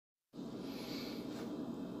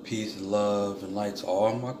Peace, love, and light to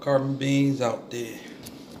all my carbon beings out there.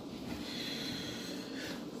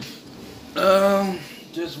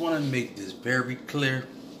 Just want to make this very clear.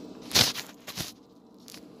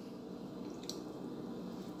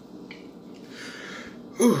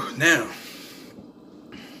 Now,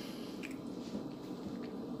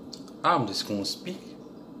 I'm just going to speak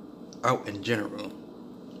out in general.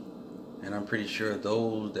 And I'm pretty sure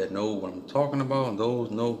those that know what I'm talking about and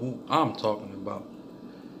those know who I'm talking about.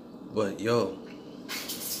 But yo,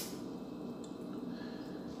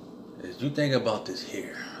 as you think about this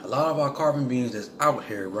here, a lot of our carbon beings that's out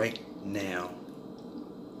here right now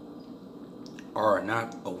are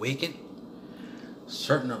not awakened.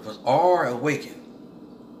 Certain of us are awakened.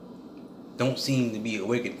 Don't seem to be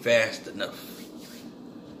awakened fast enough.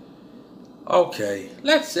 Okay,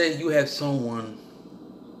 let's say you have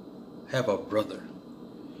a brother,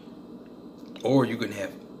 or you can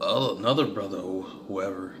have another brother or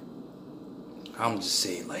whoever. I'm just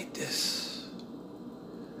saying like this.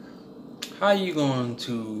 How are you going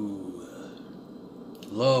to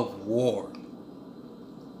love war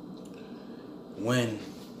when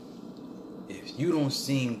if you don't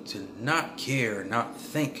seem to not care, not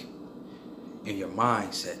think in your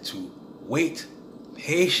mindset to wait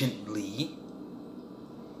patiently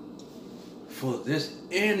for this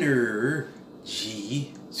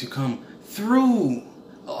energy to come through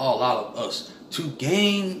a lot of us to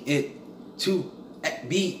gain it, to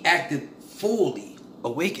be acted fully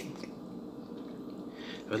awakened.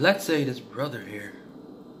 But let's say this brother here,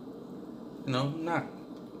 not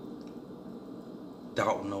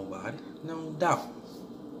doubting nobody, no doubt.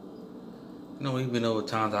 Even though at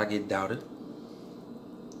times I get doubted.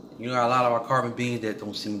 A lot of our carbon beings that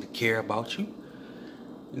don't seem to care about you.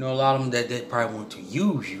 A lot of them that probably want to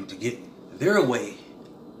use you to get their way,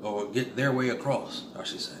 or get their way across, I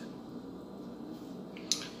should say.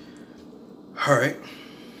 Alright.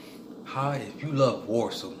 If you love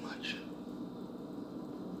war so much,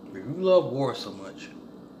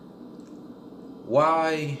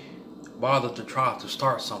 why bother to try to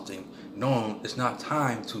start something knowing it's not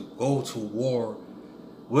time to go to war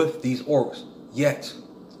with these orcs yet?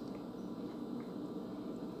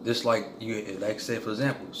 Just like say for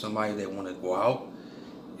example, somebody that want to go out,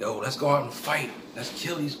 let's go out and fight. Let's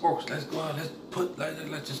kill these orcs. Let's go out.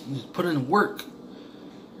 Let's just put in work.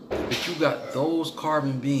 But you got those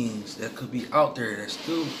carbon beings that could be out there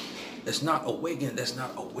that's not awakened, that's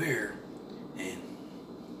not aware. And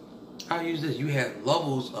I use this. You have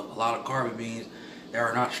levels of a lot of carbon beings that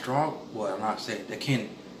are not strong. Well, I'm not saying that can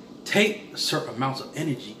take certain amounts of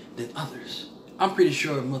energy than others. I'm pretty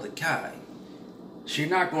sure Mother Kai, she's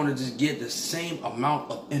not going to just get the same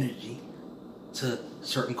amount of energy to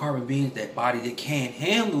certain carbon beings, that body that can't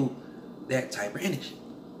handle that type of energy.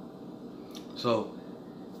 So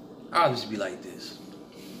I'll just be like this.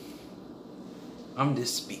 I'm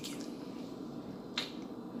just speaking.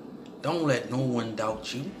 Don't let no one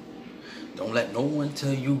doubt you. Don't let no one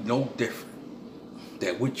tell you no different.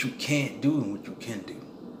 That what you can't do and what you can do.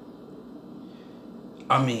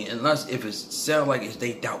 Unless if it sounds like it's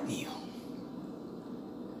they doubt you.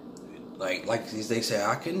 Like they say,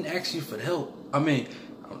 I couldn't ask you for help. I'm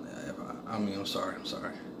sorry.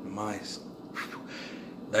 Mine's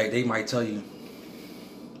like they might tell you,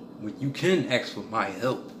 when you can ask for my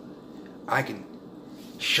help, I can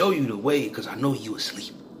show you the way because I know you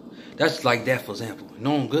asleep. That's like that, for example.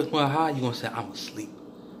 Knowing good well how you gonna say I'm asleep?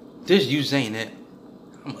 Just you saying that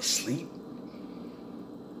I'm asleep.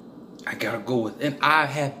 I gotta go with, and I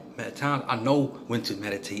have at times I know when to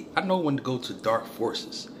meditate. I know when to go to dark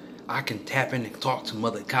forces. I can tap in and talk to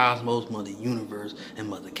Mother Cosmos, Mother Universe, and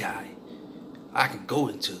Mother Kai. I can go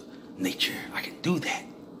into nature. I can do that.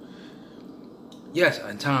 Yes,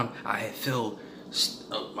 at times I have felt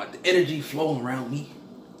the energy flowing around me.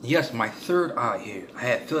 Yes, my third eye here. I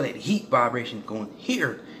had feel that heat vibration going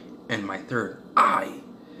here in my third eye.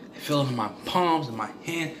 I feel it in my palms and my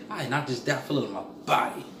hand. Not just that, I feel it in my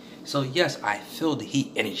body. So yes, I feel the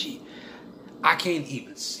heat energy. I can't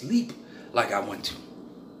even sleep like I want to,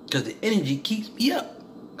 because the energy keeps me up.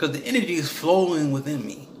 Because the energy is flowing within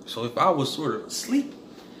me. So if I was sort of asleep,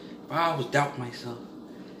 if I was doubting myself,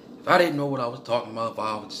 if I didn't know what I was talking about, if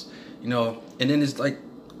I was, and then it's like,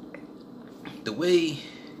 the way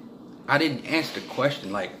I didn't answer the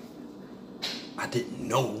question, like, I didn't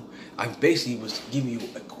know. I basically was giving you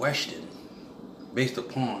a question based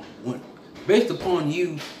upon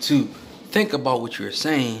you to think about what you're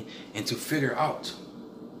saying and to figure out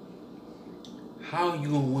how you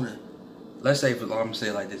gonna wanna, let's say, I'm gonna say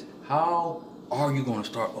it like this, how are you gonna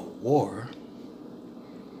start a war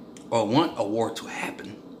or want a war to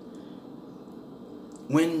happen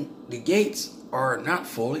when the gates are not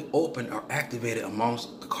fully open or activated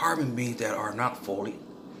amongst the carbon beings that are not fully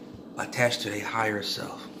attached to their higher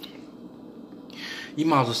self. You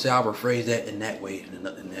might as well say I would phrase that in that way, in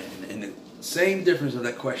the same difference of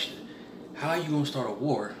that question. How are you gonna start a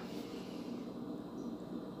war?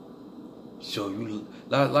 So you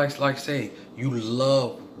like say you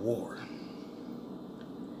love war,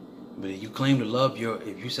 but if you claim to love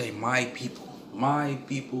if you say my people,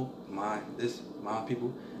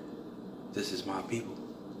 this is my people.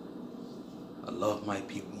 I love my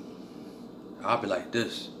people. I'll be like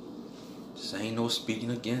this. This ain't no speaking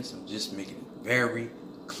against. I'm just making it very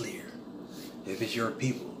clear. If it's your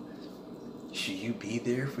people, should you be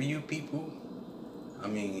there for you people? I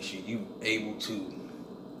mean, should you able to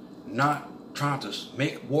not trying to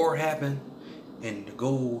make war happen and to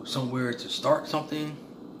go somewhere to start something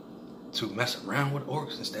to mess around with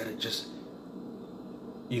orcs instead of just,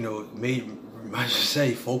 I should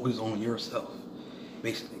say, focus on yourself.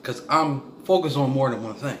 Basically, because I'm focused on more than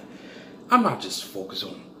one thing. I'm not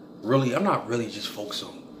really just focused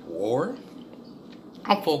on war.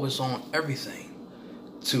 I'm focused on everything.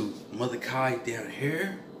 To Mother Kai down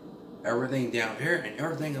here, everything down here, and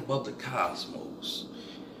everything above the cosmos.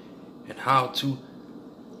 And how to,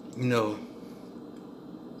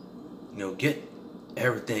 get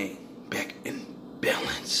everything back in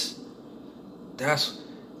balance. That's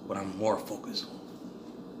what I'm more focused on.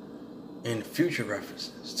 And future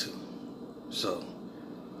references too. So,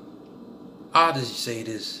 I'll just say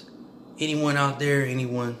this. Anyone out there,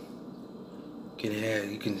 anyone can have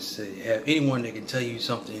anyone that can tell you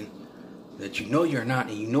something that you know you're not,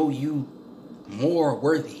 and you know you more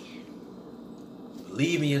worthy.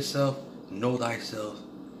 Believe in yourself, know thyself,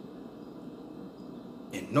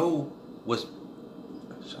 and know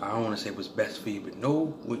I don't want to say what's best for you, but know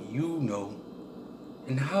what you know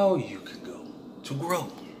and how you can go to grow.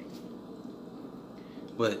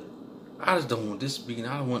 But I just don't want this speaking.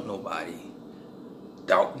 I don't want nobody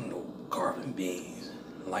doubting no carbon beings.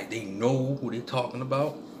 Like they know who they talking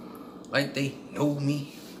about. Like they know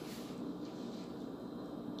me.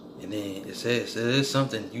 And then it says there's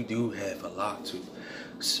something you do have a lot to.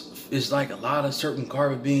 It's like a lot of certain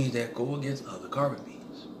carbon beings that go against other carbon beings.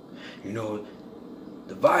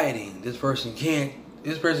 Dividing. This person can't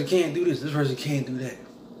do this. This person can't do that.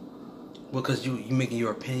 Because you making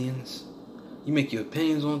your opinions. You make your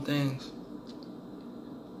opinions on things.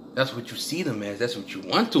 That's what you see them as. That's what you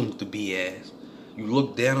want them to be as. You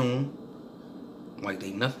look down on them like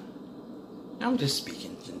they nothing. I'm just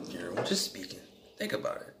speaking in general. I'm just speaking. Think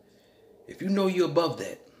about it. If you know you're above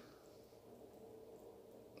that,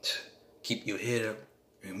 keep your head up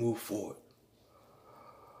and move forward.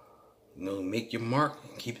 Make your mark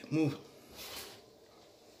and keep it moving.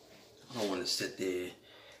 I don't want to sit there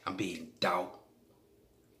and be in doubt.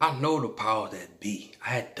 I know the power that be. I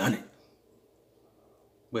had done it.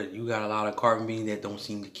 But you got a lot of carbon beings that don't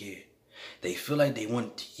seem to care. They feel like they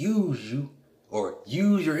want to use you or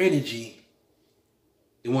use your energy.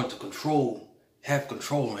 They want to have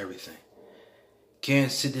control on everything.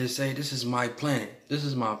 Can't sit there and say, this is my planet. This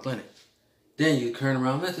is my planet. Then you turn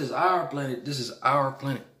around, this is our planet. This is our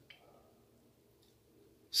planet.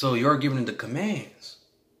 So you're giving the commands.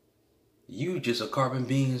 You just are carbon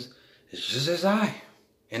beings. It's just as I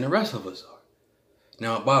and the rest of us are.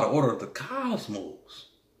 Now, by the order of the cosmos,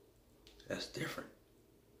 that's different.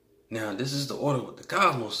 Now, this is the order what the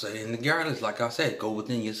cosmos say. And regardless, like I said, go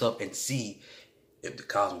within yourself and see if the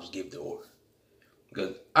cosmos give the order.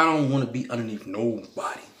 Because I don't want to be underneath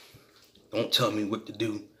nobody. Don't tell me what to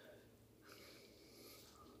do.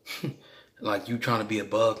 Like you trying to be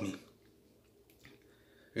above me.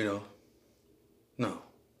 No.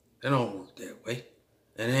 It don't work that way.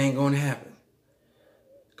 And it ain't going to happen.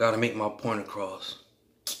 Got to make my point across.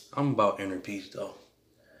 I'm about inner peace, though.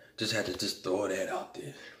 Just had to throw that out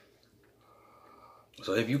there.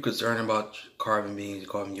 So if you're concerned about carbon beings,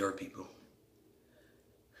 carbon your people,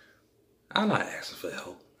 I'm not asking for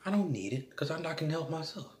help. I don't need it because I can help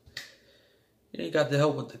myself. You got the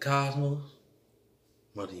help with the cosmos,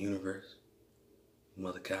 Mother Universe,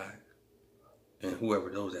 Mother God, and whoever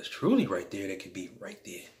knows that's truly right there that can be right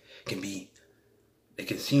there. They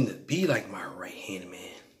can seem to be like my right-hand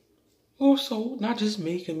man. Also, not just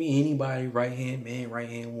me, can be anybody, right-hand man,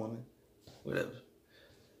 right-hand woman, whatever.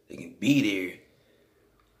 They can be there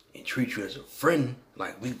and treat you as a friend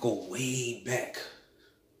like we go way back.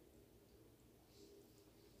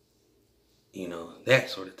 That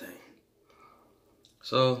sort of thing.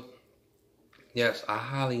 So, yes, I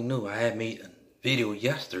highly knew. I had made a video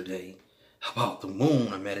yesterday about the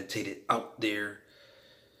moon. I meditated out there.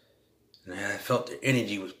 And I felt the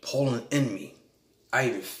energy was pulling in me. I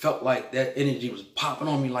even felt like that energy was popping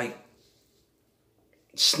on me like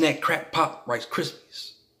snack, crack, pop, Rice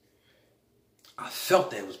Krispies. I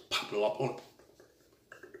felt that it was popping up on.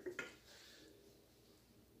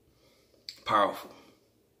 Powerful.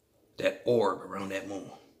 That orb around that moon.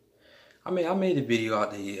 I made a video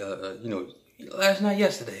out there, last night,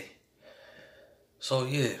 yesterday. So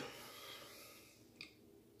yeah,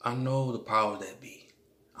 I know the powers that be.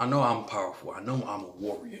 I know I'm powerful. I know I'm a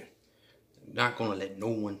warrior. I'm not gonna let no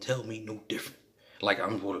one tell me no different. Like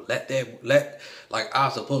I'm gonna like I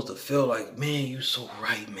was supposed to feel like, man, you so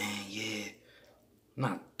right, man. Yeah, I'm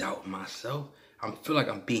not doubting myself. I feel like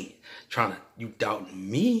I'm you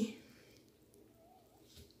doubting me?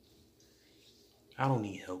 I don't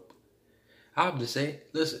need help. I'll just say,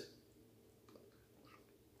 listen.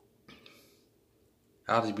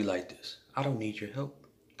 I'll just be like this. I don't need your help.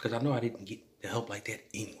 Because I know I didn't get the help like that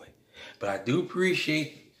anyway. But I do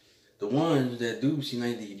appreciate the ones that do seem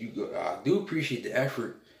like I do appreciate the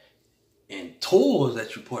effort and tools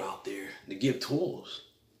that you put out there to give tools.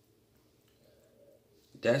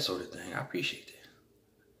 That sort of thing. I appreciate that.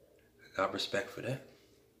 I got respect for that.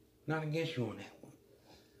 Not against you on that one.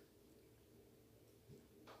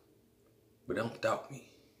 But don't doubt me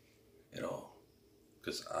at all.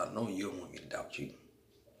 Because I know you don't want me to doubt you.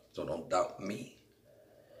 So don't doubt me.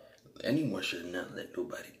 Anyone should not let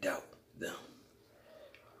nobody doubt them.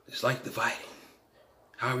 It's like dividing.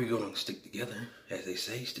 How are we going to stick together? As they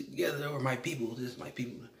say, stick together over my people. This is my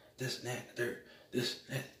people. This and that. Third. This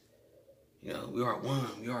and that. You know, we are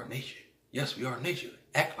one. We are nature. Yes, we are nature.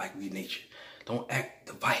 Act like we nature. Don't act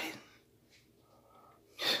divided.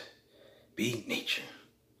 Be nature.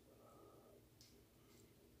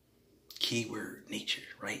 Keyword nature,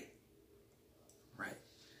 right? Right.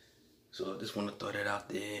 So I just want to throw that out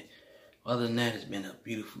there. Other than that, it's been a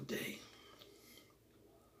beautiful day.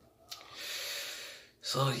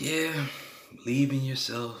 So yeah, believe in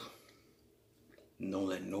yourself. Don't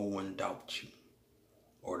let no one doubt you.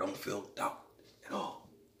 Or don't feel doubt at all.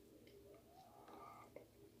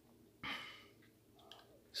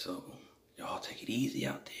 So, y'all take it easy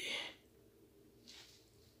out there.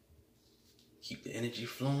 Keep the energy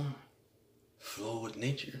flowing. Flow with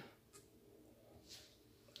nature.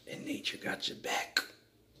 And nature got your back.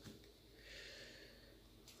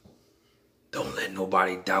 Don't let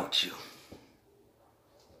nobody doubt you.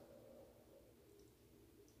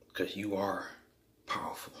 Because you are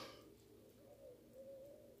powerful.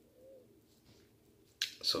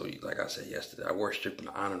 So, like I said yesterday, I worship and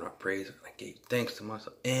honor and I praise and I gave thanks to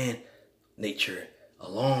myself and nature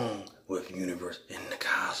along with the universe and the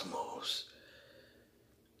cosmos.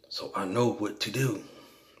 So I know what to do.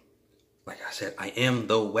 Like I said, I am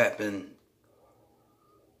the weapon.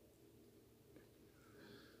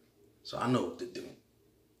 So I know what to do.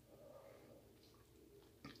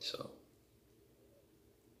 So,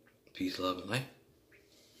 peace, love, and light.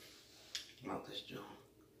 I'm out this joint.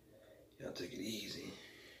 Y'all take it easy.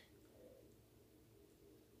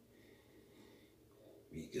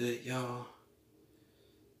 Be good, y'all.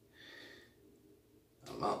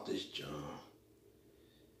 I'm out this joint.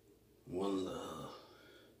 One love.